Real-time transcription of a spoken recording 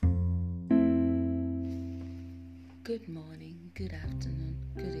Good morning, good afternoon,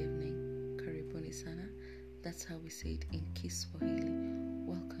 good evening. Karibuni sana. That's how we say it in Kiswahili.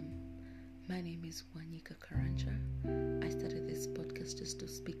 Welcome. My name is Wanyika Karanja. I started this podcast just to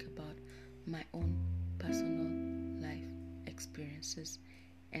speak about my own personal life experiences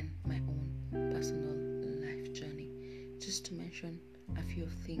and my own personal life journey. Just to mention a few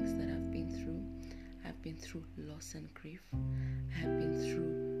of things that I've been through. I've been through loss and grief. I have been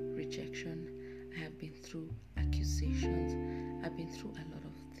through rejection. I have been through accusations. I've been through a lot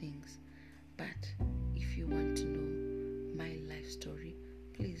of things. But if you want to know my life story,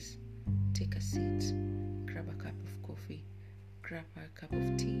 please take a seat, grab a cup of coffee, grab a cup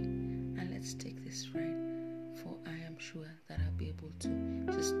of tea, and let's take this ride. For I am sure that I'll be able to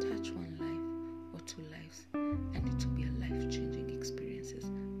just touch one life or two lives, and it will be a life-changing experiences.